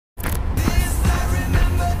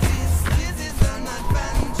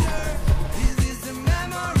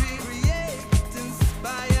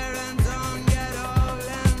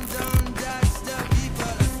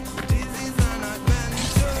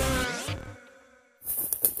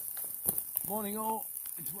Morning all,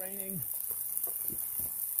 it's raining,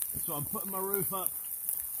 so I'm putting my roof up.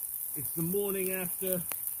 It's the morning after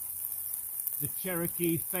the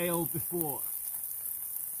Cherokee failed before,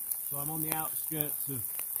 so I'm on the outskirts of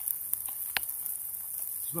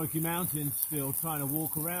Smoky Mountains still, trying to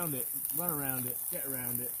walk around it, run around it, get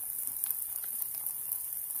around it.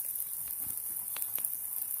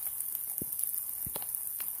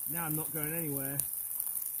 Now I'm not going anywhere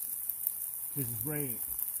because it's raining.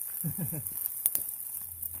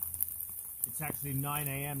 It's actually 9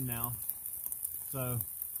 AM now, so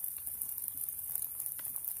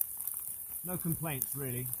no complaints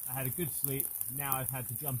really. I had a good sleep. Now I've had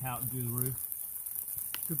to jump out and do the roof.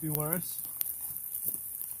 Could be worse.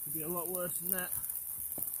 Could be a lot worse than that.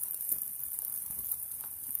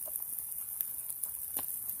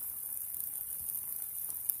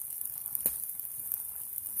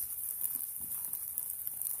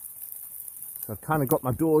 So I've kind of got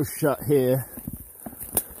my doors shut here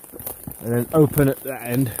and then open at that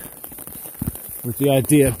end, with the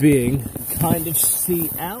idea being kind of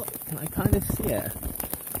see out. Can I kind of see it?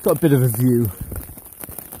 Got a bit of a view.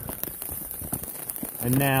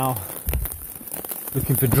 And now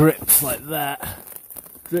looking for drips like that.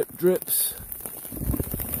 Drip, drips.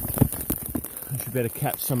 I should be able to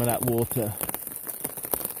catch some of that water.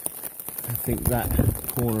 I think that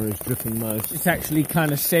corner is dripping most. This actually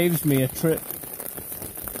kind of saves me a trip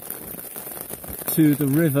to the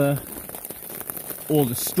river or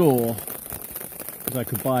the store, because I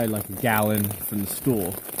could buy like a gallon from the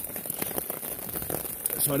store,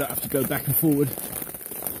 so I don't have to go back and forward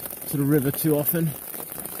to the river too often.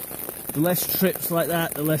 The less trips like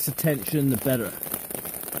that, the less attention, the better.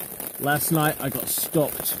 Last night I got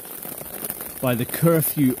stopped by the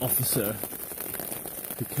curfew officer,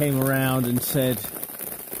 who came around and said,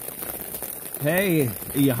 "Hey,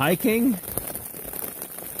 are you hiking?"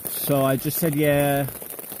 So I just said, "Yeah,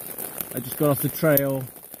 I just got off the trail,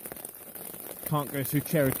 can't go through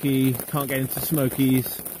Cherokee, can't get into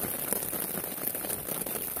Smokies."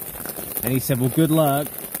 And he said, "Well, good luck,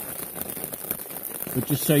 but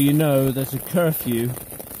just so you know, there's a curfew,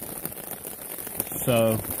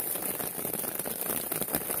 so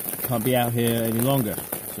can't be out here any longer."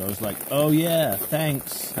 So I was like, "Oh yeah,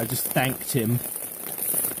 thanks." I just thanked him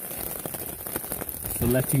for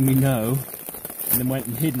letting me know, and then went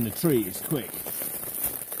and hid in the trees quick.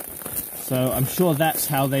 So I'm sure that's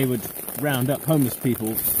how they would round up homeless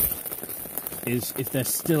people, is if they're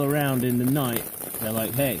still around in the night, they're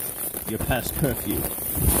like, "Hey, you're past curfew."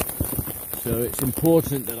 So it's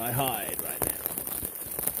important that I hide right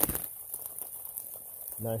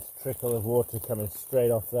now. Nice trickle of water coming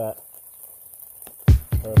straight off that.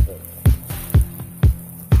 Perfect.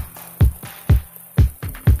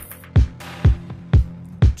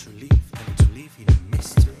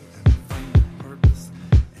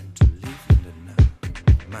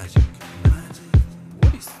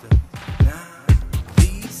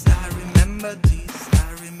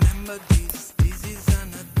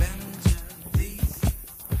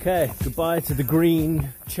 Okay, goodbye to the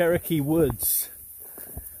green Cherokee woods,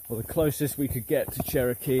 or the closest we could get to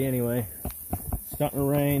Cherokee anyway. It's starting to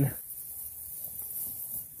rain.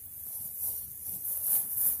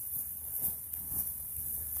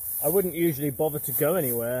 I wouldn't usually bother to go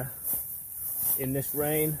anywhere in this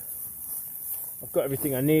rain. I've got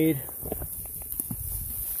everything I need.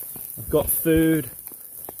 I've got food.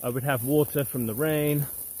 I would have water from the rain.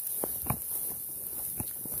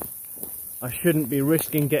 I shouldn't be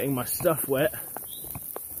risking getting my stuff wet,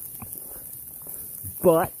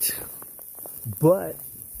 but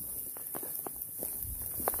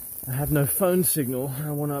I have no phone signal. I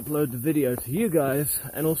want to upload the video to you guys,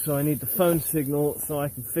 and also I need the phone signal so I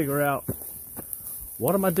can figure out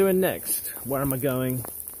what am I doing next, where am I going,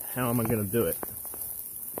 how am I going to do it.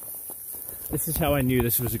 This is how I knew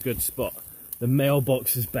this was a good spot. The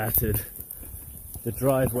mailbox is battered, the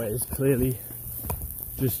driveway is clearly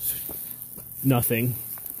just nothing,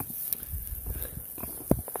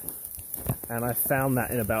 and I found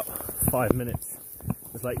that in about 5 minutes. I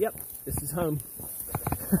was like, yep, this is home.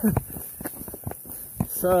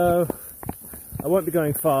 So I won't be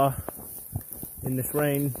going far in this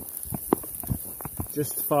rain,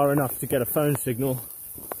 just far enough to get a phone signal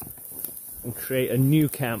and create a new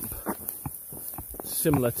camp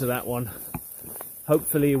similar to that one,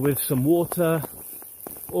 hopefully with some water,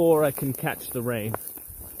 or I can catch the rain.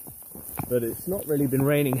 But it's not really been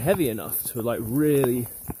raining heavy enough to like really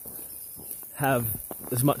have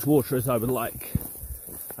as much water as I would like.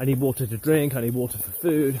 I need water to drink, I need water for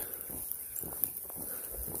food.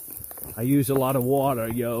 I use a lot of water,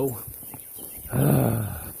 yo.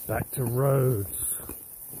 Back to roads.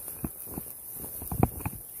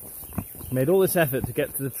 Made all this effort to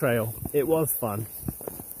get to the trail. It was fun,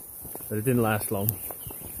 but it didn't last long.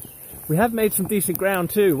 We have made some decent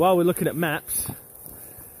ground too. While we're looking at maps,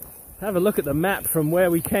 have a look at the map from where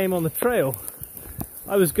we came on the trail.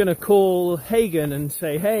 I was gonna call Hagen and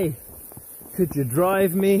say, hey, could you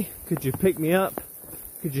drive me? Could you pick me up?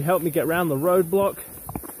 Could you help me get around the roadblock?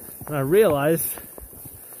 And I realized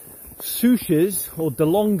Sushi's or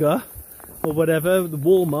DeLonga or whatever, the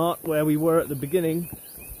Walmart where we were at the beginning,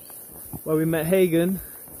 where we met Hagen,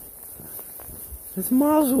 it's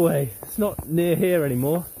miles away. It's not near here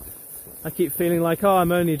anymore. I keep feeling like, oh,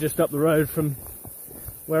 I'm only just up the road from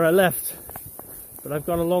where I left. But I've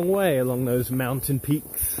gone a long way along those mountain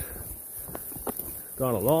peaks.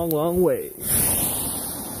 Gone a long, long way.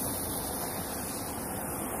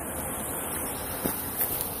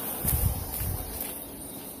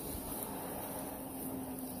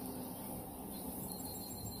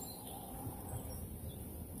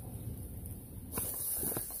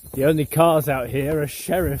 The only cars out here are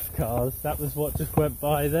sheriff cars. That was what just went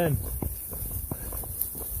by then.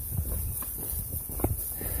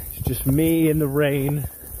 It's just me in the rain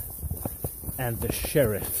and the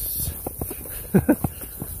sheriffs.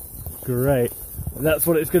 Great. And that's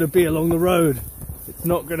what it's going to be along the road. It's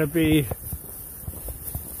not going to be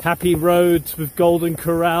happy roads with Golden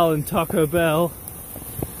Corral and Taco Bell.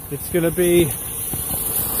 It's going to be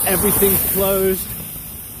everything's closed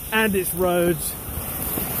and it's roads.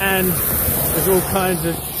 And there's all kinds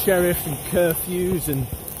of sheriffs and curfews and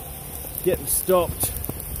getting stopped,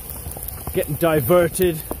 getting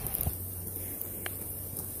diverted.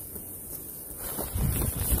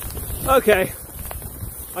 Okay,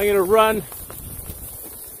 I'm gonna run,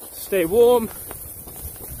 stay warm,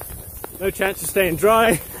 no chance of staying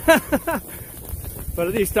dry, but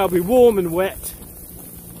at least I'll be warm and wet.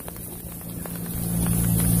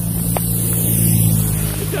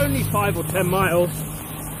 It's only 5 or 10 miles.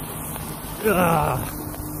 Ugh.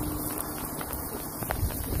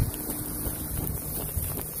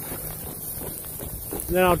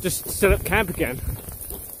 Then I'll just set up camp again.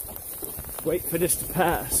 Wait for this to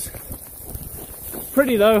pass.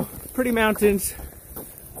 Pretty though, pretty mountains.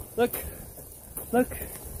 Look, look.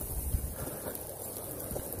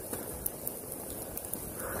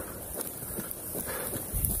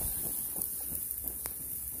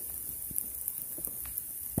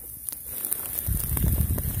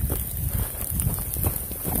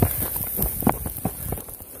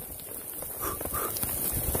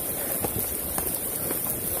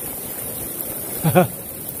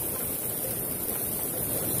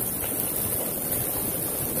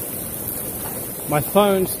 My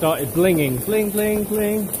phone started blinging, bling, bling,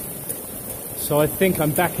 bling. So I think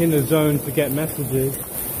I'm back in the zone to get messages.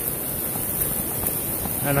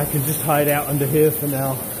 And I can just hide out under here for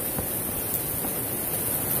now.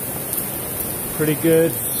 Pretty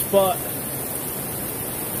good spot.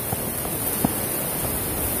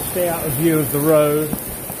 Stay out of view of the road.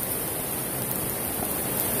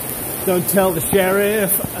 Don't tell the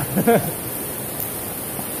sheriff.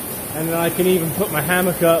 And then I can even put my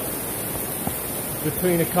hammock up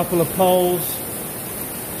between a couple of poles.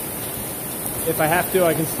 If I have to,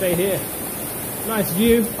 I can stay here. Nice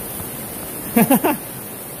view.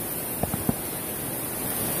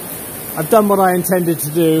 I've done what I intended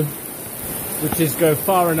to do, which is go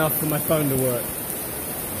far enough for my phone to work.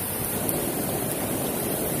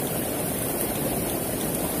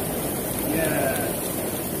 Yeah.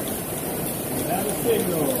 Have a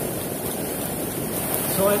signal.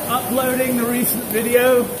 So I'm uploading the recent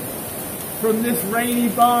video from this rainy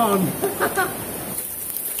barn.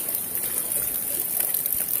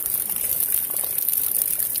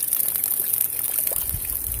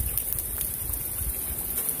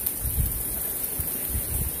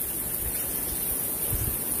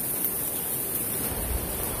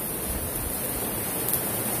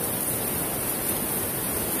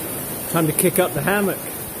 Time to kick up the hammock.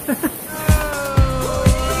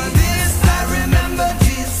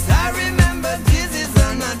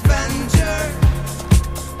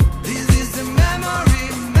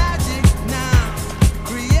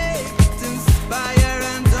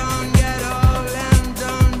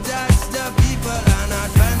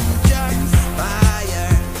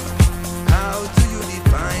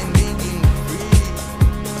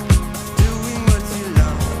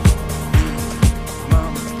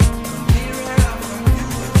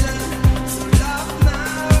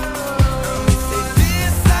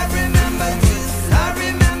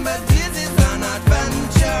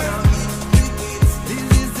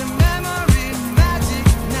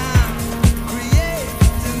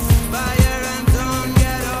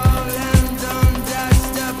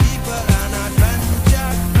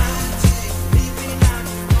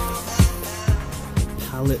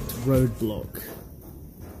 roadblock,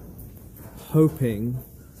 hoping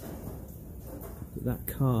that that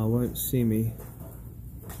car won't see me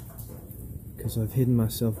because I've hidden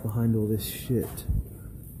myself behind all this shit.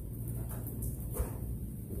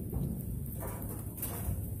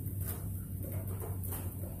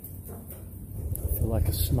 I feel like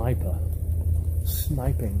a sniper,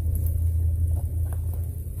 sniping.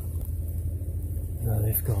 No,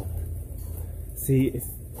 they've gone. See,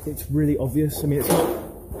 it's really obvious. I mean, it's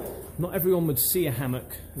not everyone would see a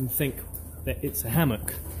hammock and think that it's a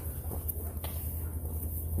hammock.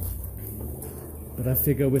 But I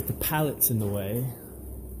figure with the pallets in the way,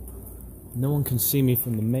 no one can see me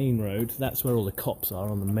from the main road. That's where all the cops are,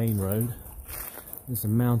 on the main road. There's the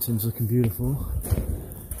mountains looking beautiful.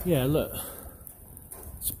 Yeah, look.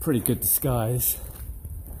 It's a pretty good disguise.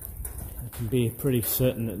 I can be pretty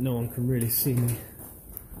certain that no one can really see me.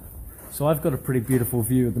 So I've got a pretty beautiful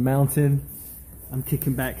view of the mountain. I'm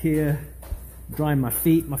kicking back here, drying my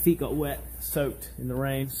feet. My feet got wet, soaked in the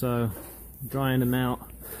rain, so I'm drying them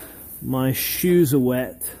out. My shoes are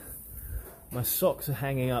wet. My socks are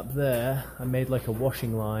hanging up there. I made like a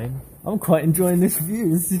washing line. I'm quite enjoying this view.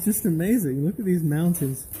 This is just amazing. Look at these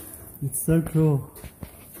mountains. It's so cool.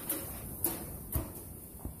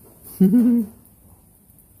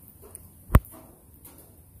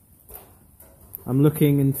 I'm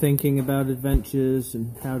looking and thinking about adventures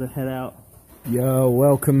and how to head out. Yo,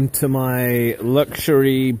 welcome to my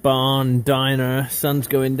luxury barn diner. Sun's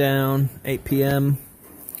going down, 8 p.m.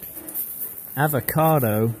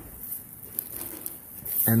 Avocado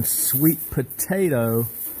and sweet potato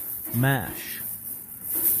mash.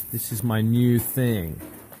 This is my new thing.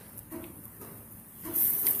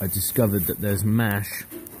 I discovered that there's mash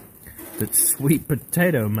that's sweet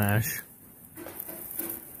potato mash.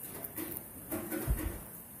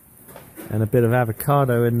 And a bit of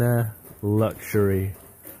avocado in there. Luxury.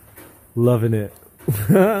 Loving it.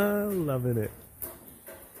 Loving it.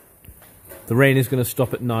 The rain is going to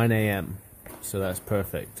stop at 9 a.m. So that's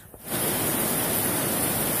perfect.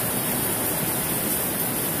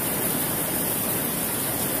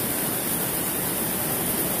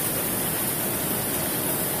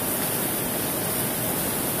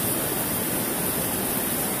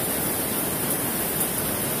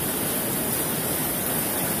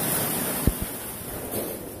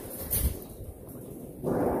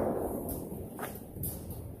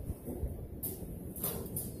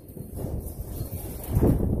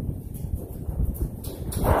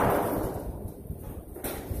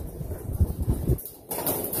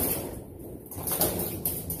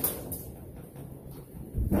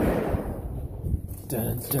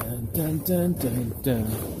 Dun dun dun dun dun dun.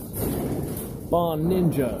 Barn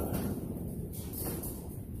Ninja.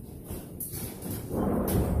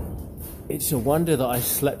 It's a wonder that I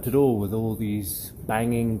slept at all with all these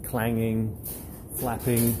banging, clanging,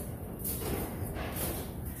 flapping.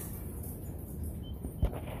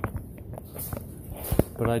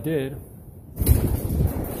 But I did.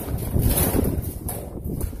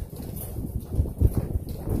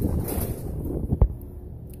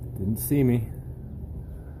 Didn't see me.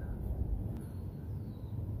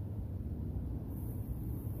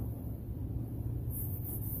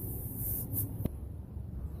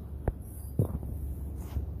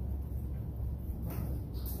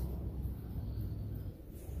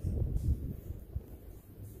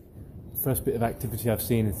 First bit of activity I've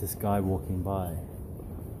seen is this guy walking by,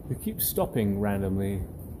 who keeps stopping randomly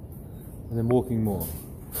and then walking more.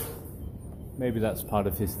 Maybe that's part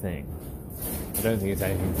of his thing. I don't think it's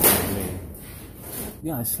anything to do with me.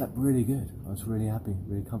 Yeah, I slept really good. I was really happy,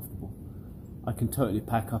 really comfortable. I can totally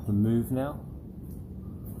pack up and move now.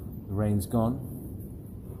 The rain's gone.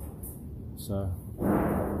 So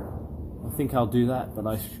I think I'll do that, but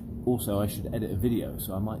I should edit a video,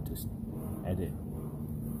 so I might just edit.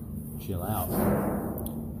 Chill out.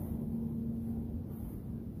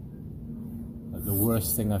 Like the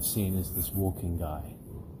worst thing I've seen is this walking guy.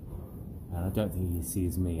 And I don't think he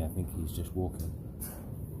sees me, I think he's just walking.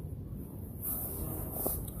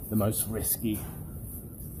 The most risky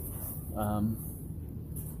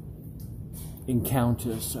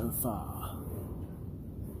encounter so far.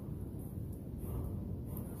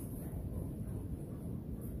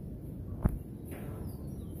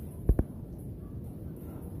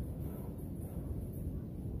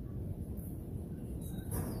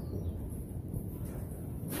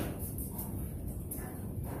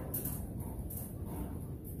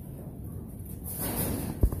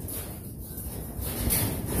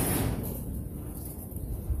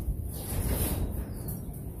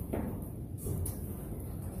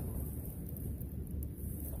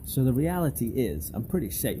 So the reality is, I'm pretty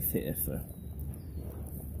safe here for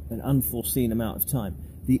an unforeseen amount of time.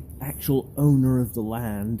 The actual owner of the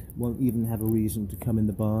land won't even have a reason to come in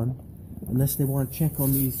the barn unless they want to check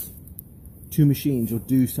on these two machines or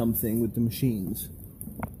do something with the machines,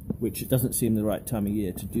 which it doesn't seem the right time of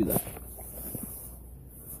year to do that.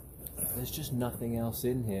 There's just nothing else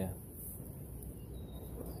in here.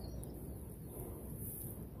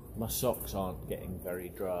 My socks aren't getting very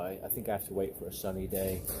dry. I think I have to wait for a sunny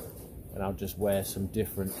day and I'll just wear some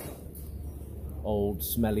different old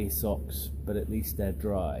smelly socks, but at least they're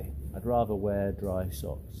dry. I'd rather wear dry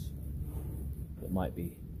socks that might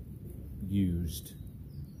be used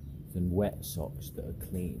than wet socks that are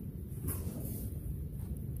clean.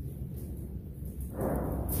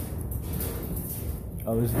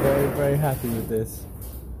 I was very, very happy with this.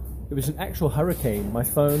 It was an actual hurricane. My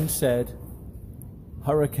phone said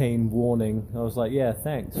hurricane warning. I was like, yeah,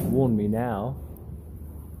 thanks, warn me now.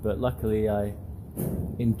 But luckily I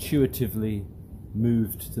intuitively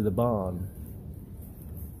moved to the barn.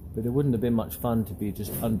 But it wouldn't have been much fun to be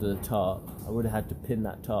just under the tarp. I would have had to pin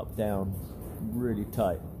that tarp down really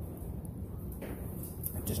tight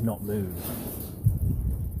and just not move.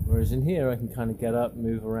 Whereas in here I can kind of get up,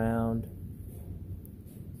 move around,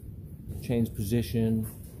 change position,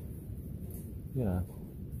 you know,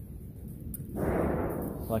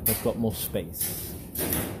 like I've got more space,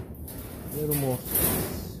 a little more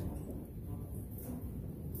space.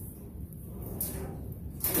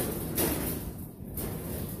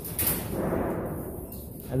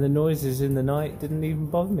 And the noises in the night didn't even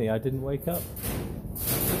bother me. I didn't wake up.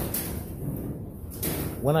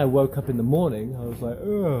 When I woke up in the morning, I was like,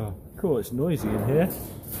 oh, cool, it's noisy in here.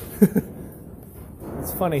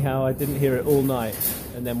 It's funny how I didn't hear it all night,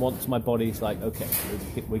 and then once my body's like, okay,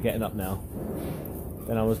 we're getting up now,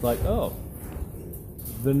 then I was like, oh,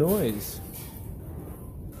 the noise.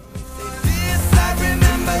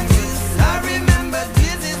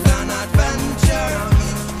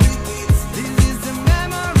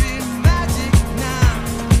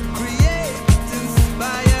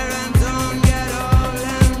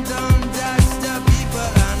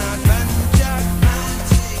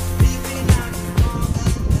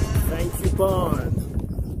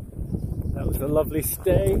 That was a lovely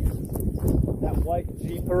stay. That white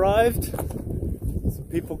Jeep arrived. Some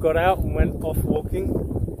people got out and went off walking.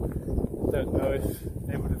 Don't know if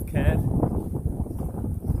they would have cared.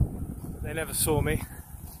 They never saw me.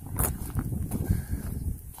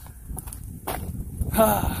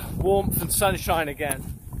 Warmth and sunshine again.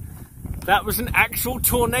 That was an actual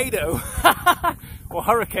tornado. Or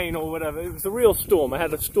hurricane or whatever. It was a real storm. I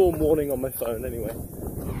had a storm warning on my phone anyway.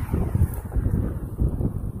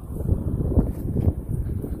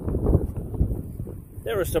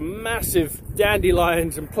 There are some massive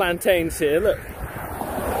dandelions and plantains here, look.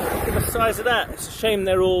 Look at the size of that. It's a shame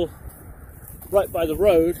they're all right by the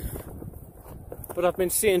road, but I've been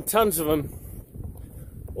seeing tons of them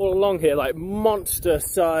all along here, like monster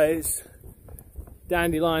size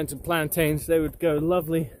dandelions and plantains. They would go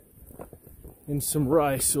lovely in some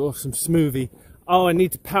rice or some smoothie. Oh, I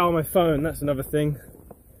need to power my phone, that's another thing.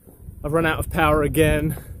 I've run out of power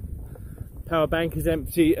again. Power bank is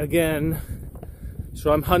empty again.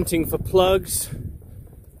 So I'm hunting for plugs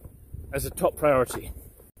as a top priority,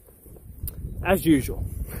 as usual.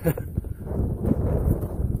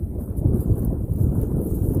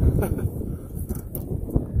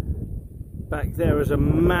 Back there is a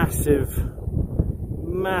massive,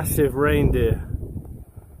 massive reindeer,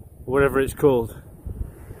 whatever it's called.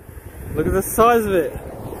 Look at the size of it.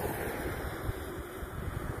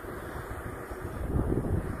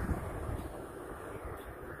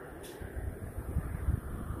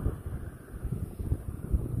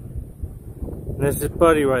 There's his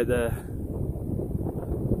buddy right there.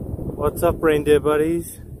 What's up, reindeer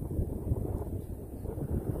buddies?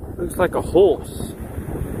 Looks like a horse.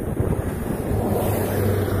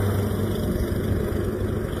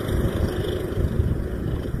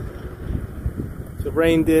 It's a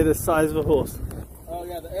reindeer the size of a horse. Oh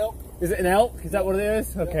yeah, the elk. Is it an elk? Is that what it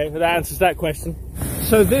is? Okay, well, that answers that question.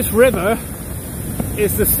 So this river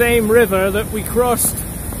is the same river that we crossed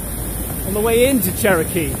on the way into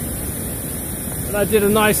Cherokee. And I did a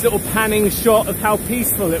nice little panning shot of how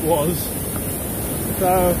peaceful it was.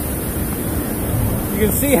 So you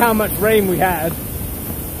can see how much rain we had.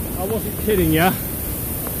 I wasn't kidding you.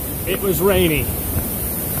 It was rainy.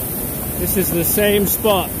 This is the same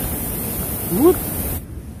spot. Whoop.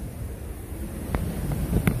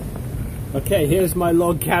 Okay, here's my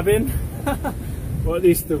log cabin. Or at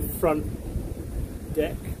least the front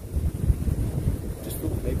deck. Just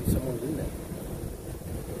thought maybe someone's in there.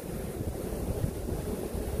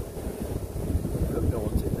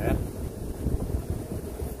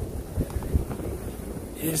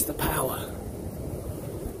 is the power.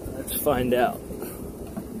 Let's find out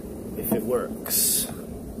if it works.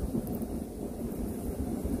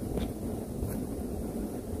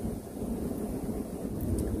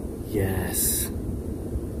 Yes.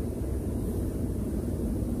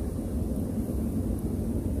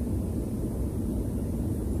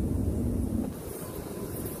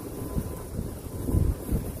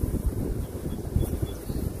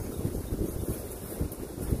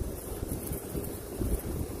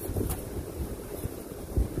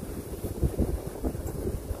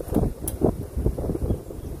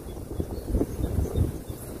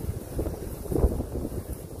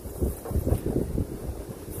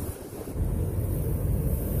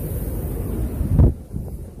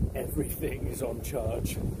 Everything is on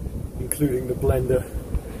charge, including the blender.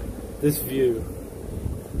 This view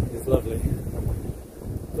is lovely.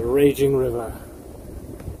 The raging river.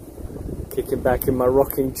 Kicking back in my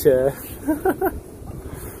rocking chair.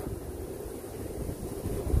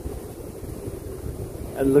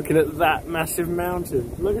 And looking at that massive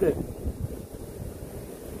mountain. Look at it.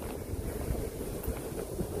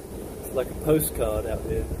 It's like a postcard out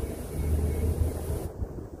here.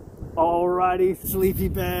 Alrighty, sleepy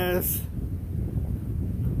bears.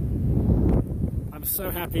 I'm so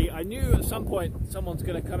happy. I knew at some point someone's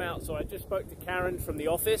going to come out, so I just spoke to Karen from the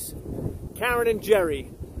office. Karen and Jerry,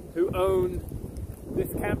 who own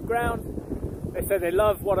this campground. They said they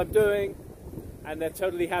love what I'm doing, and they're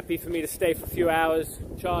totally happy for me to stay for a few hours,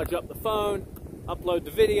 charge up the phone, upload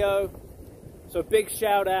the video. So big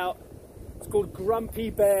shout out. It's called Grumpy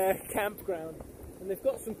Bear Campground, and they've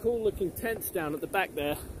got some cool looking tents down at the back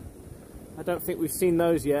there. I don't think we've seen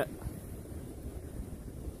those yet.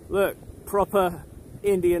 Look, proper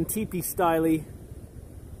Indian teepee style-y.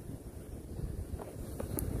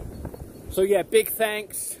 So yeah, big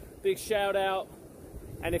thanks, big shout out.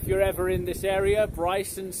 And if you're ever in this area,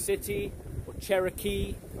 Bryson City or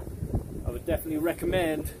Cherokee, I would definitely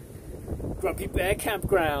recommend Grumpy Bear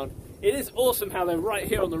Campground. It is awesome how they're right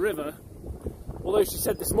here on the river. Although she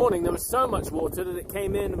said this morning there was so much water that it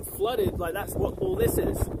came in and flooded, like that's what all this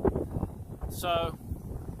is. So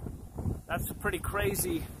that's a pretty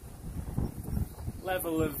crazy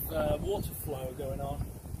level of water flow going on.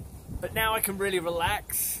 But now I can really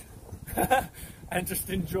relax and just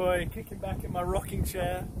enjoy kicking back in my rocking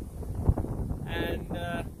chair and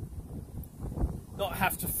not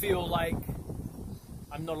have to feel like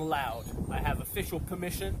I'm not allowed. I have official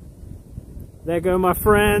permission. There go my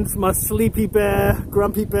friends, my sleepy bear,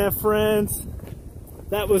 grumpy bear friends.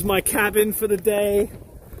 That was my cabin for the day.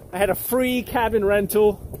 I had a free cabin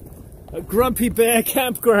rental at Grumpy Bear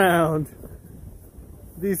Campground.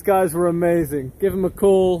 These guys were amazing. Give them a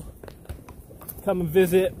call. Come and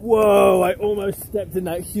visit. Whoa, I almost stepped in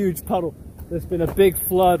that huge puddle. There's been a big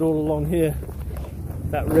flood all along here.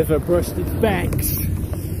 That river brushed its banks.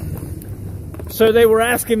 So they were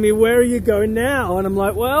asking me, where are you going now? And I'm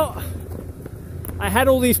like, well, I had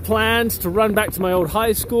all these plans to run back to my old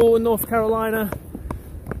high school in North Carolina.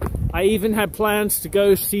 I even had plans to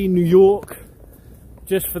go see New York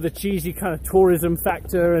just for the cheesy kind of tourism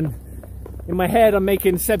factor, and in my head I'm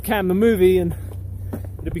making SebCam a movie and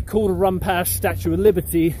it'd be cool to run past Statue of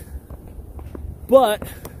Liberty, but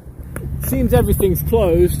it seems everything's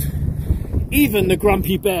closed, even the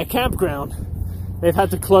Grumpy Bear Campground. They've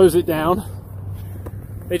had to close it down.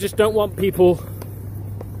 They just don't want people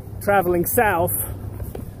traveling south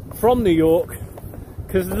from New York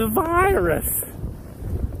because of the virus.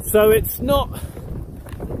 So it's not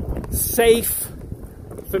safe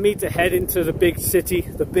for me to head into the big city,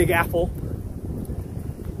 the Big Apple.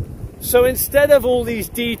 So instead of all these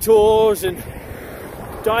detours and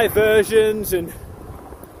diversions and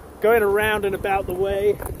going around and about the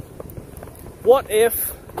way, what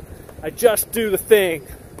if I just do the thing?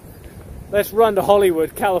 Let's run to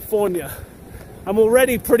Hollywood, California. I'm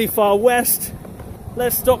already pretty far west.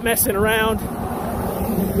 Let's stop messing around.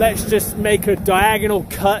 Let's just make a diagonal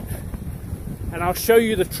cut and I'll show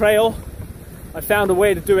you the trail. I found a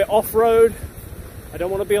way to do it off-road. I don't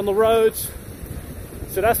want to be on the roads.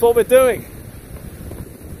 So that's what we're doing.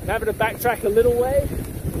 I'm having to backtrack a little way.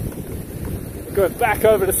 We're going back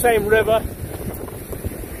over the same river.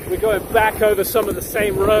 We're going back over some of the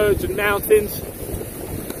same roads and mountains.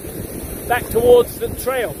 Back towards the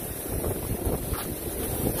trail.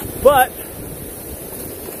 But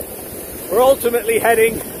we're ultimately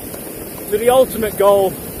heading to the ultimate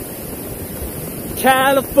goal.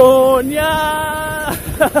 California!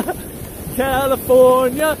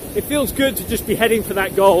 California! It feels good to just be heading for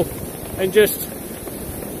that goal and just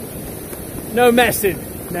no messing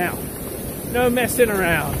now. No messing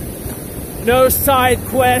around. No side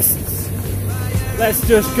quests. Let's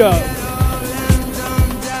just go.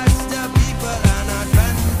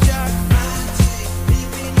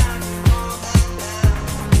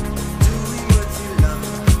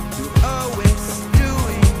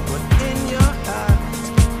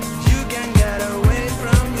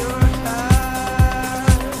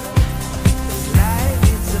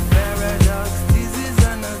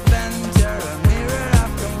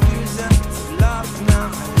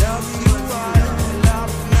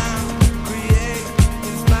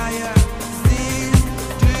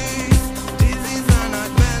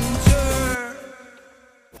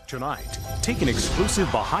 Tonight, take an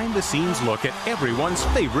exclusive behind-the-scenes look at everyone's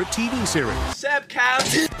favorite TV series.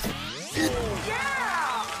 SebCam! Yeah!